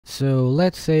So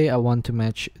let's say I want to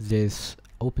match this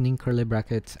opening curly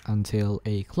bracket until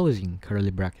a closing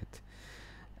curly bracket.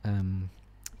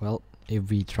 Well, if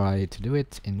we try to do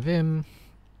it in Vim,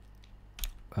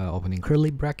 opening curly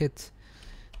bracket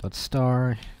dot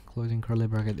star closing curly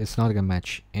bracket, it's not gonna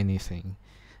match anything.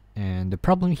 And the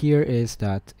problem here is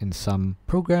that in some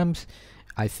programs,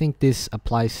 I think this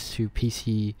applies to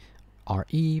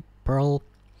PCRE Perl,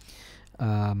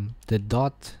 the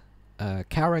dot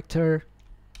character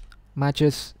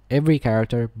matches every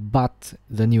character but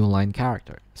the new line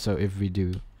character. So if we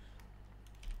do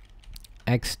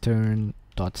extern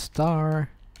dot star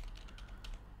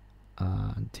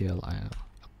until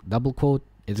double quote,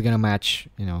 it's gonna match,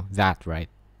 you know, that, right?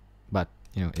 But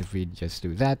you know, if we just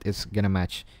do that, it's gonna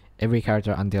match every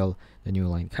character until the new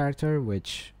line character,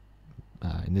 which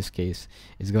in this case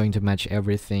is going to match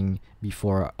everything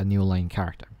before a new line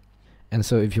character. And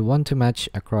so if you want to match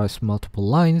across multiple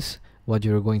lines, what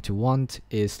you're going to want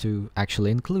is to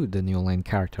actually include the new line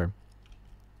character.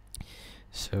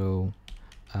 So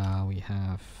we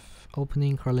have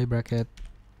opening curly bracket,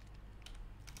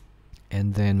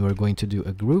 and then we're going to do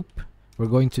a group. We're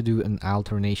going to do an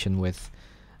alternation with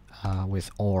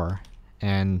OR.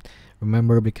 And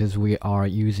remember, because we are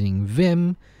using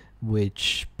Vim,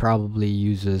 which probably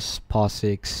uses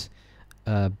POSIX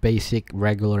basic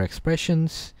regular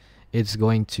expressions, it's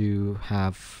going to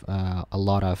have a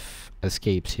lot of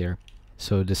escapes here.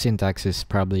 So the syntax is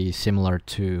probably similar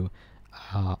to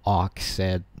awk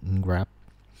said in Grep.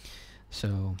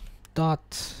 So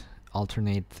dot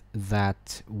alternate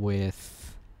that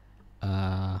with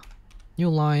new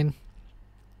line.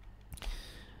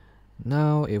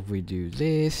 Now if we do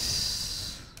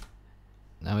this,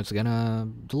 now it's gonna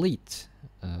delete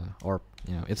or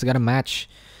you know, it's gonna match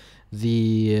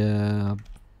the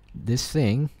this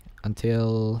thing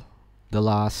until the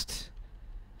last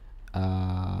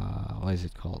what is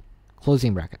it called,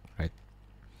 closing bracket, right?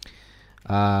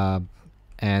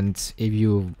 And if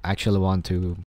you actually want to